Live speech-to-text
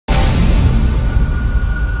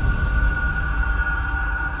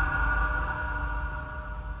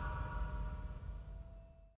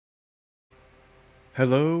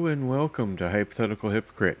Hello and welcome to Hypothetical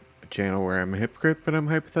Hypocrite, a channel where I'm a hypocrite but I'm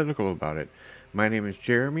hypothetical about it. My name is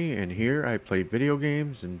Jeremy and here I play video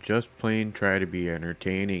games and just plain try to be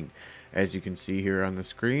entertaining. As you can see here on the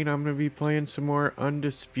screen, I'm going to be playing some more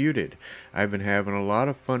Undisputed. I've been having a lot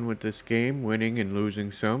of fun with this game, winning and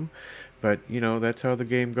losing some, but you know, that's how the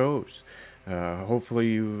game goes. Hopefully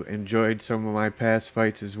you enjoyed some of my past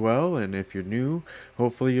fights as well, and if you're new,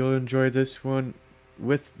 hopefully you'll enjoy this one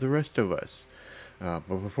with the rest of us.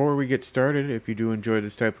 But before we get started, if you do enjoy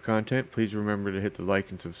this type of content, please remember to hit the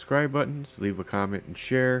like and subscribe buttons, leave a comment and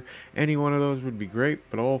share. Any one of those would be great,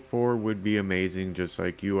 but all four would be amazing just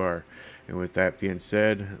like you are. And with that being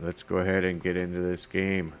said, let's go ahead and get into this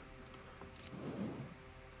game.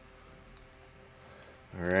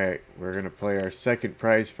 Alright, we're going to play our second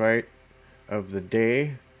prize fight of the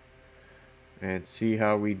day and see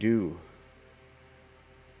how we do.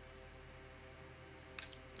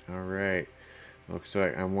 Alright. Looks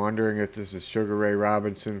like I'm wondering if this is Sugar Ray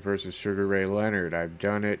Robinson versus Sugar Ray Leonard. I've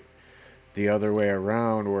done it the other way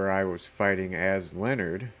around where I was fighting as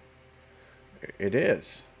Leonard. It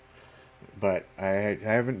is. But I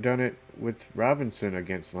haven't done it with Robinson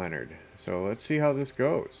against Leonard. So let's see how this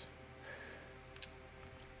goes.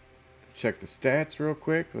 Check the stats real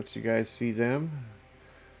quick. Let you guys see them.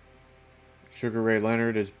 Sugar Ray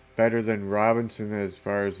Leonard is better than Robinson as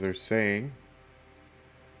far as they're saying.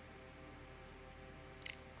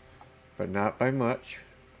 But not by much.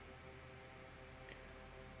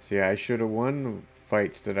 See, I should have won the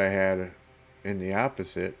fights that I had in the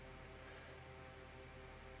opposite.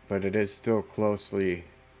 But it is still closely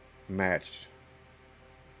matched.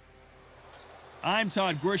 I'm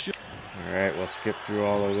Todd Grisham. Alright, we'll skip through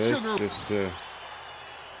all of this just to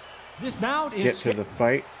this bout get is to the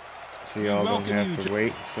fight. So y'all don't have to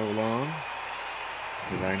wait so long.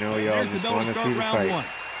 Because I know y'all just want to see the fight. One.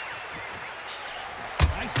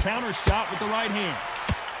 Nice counter shot with the right hand.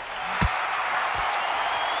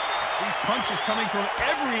 These punches coming from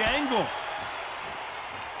every angle.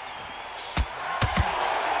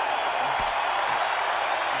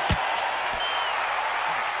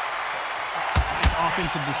 Nice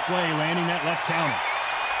offensive display, landing that left counter.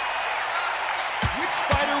 Which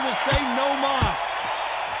fighter will say no mas?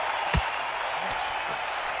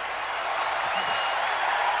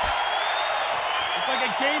 It's like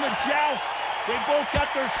a game of joust. They both got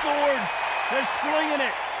their swords. They're slinging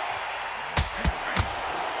it.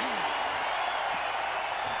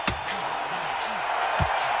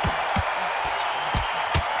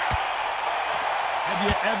 Have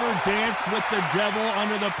you ever danced with the devil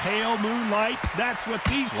under the pale moonlight? That's what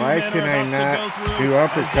these two men are about to go through. Do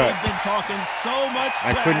uppercuts? They've been talking so much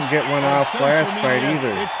trash. I couldn't get one off last fight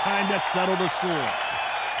either. It's time to settle the score.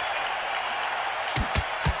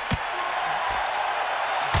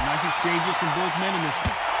 Exchanges from both men in this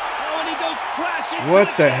one. Oh, and he goes crashing. What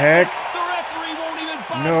the heck? The referee won't even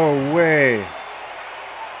bother. No way.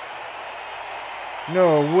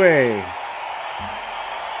 No way.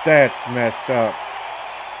 That's messed up.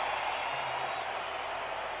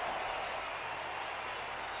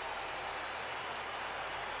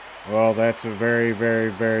 Well, that's a very, very,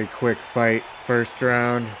 very quick fight. First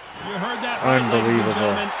round. You heard that right, unbelievable. ladies and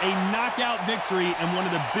gentlemen. A knockout victory and one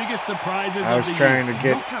of the biggest surprises I was of the trying year. to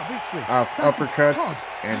get off uppercuts,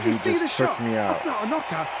 and he just took me out. That's not a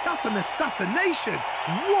knockout. That's an assassination.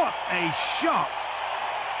 What a shot.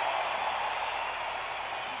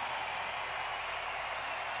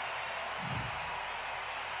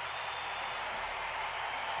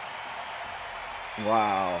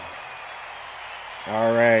 Wow.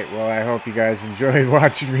 Alright, well I hope you guys enjoyed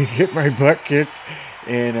watching me get my butt kicked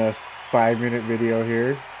in a 5-minute video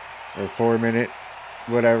here, or 4-minute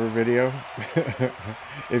whatever video.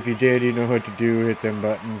 If you did, you know what to do. Hit them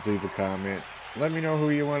buttons, leave a comment. Let me know who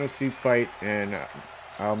you want to see fight, and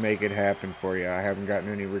I'll make it happen for you. I haven't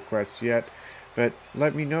gotten any requests yet, but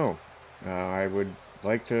let me know. I would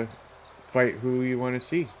like to fight who you want to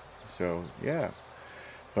see. So, yeah.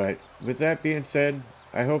 But with that being said,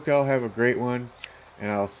 I hope y'all have a great one, and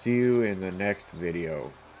I'll see you in the next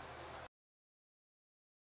video.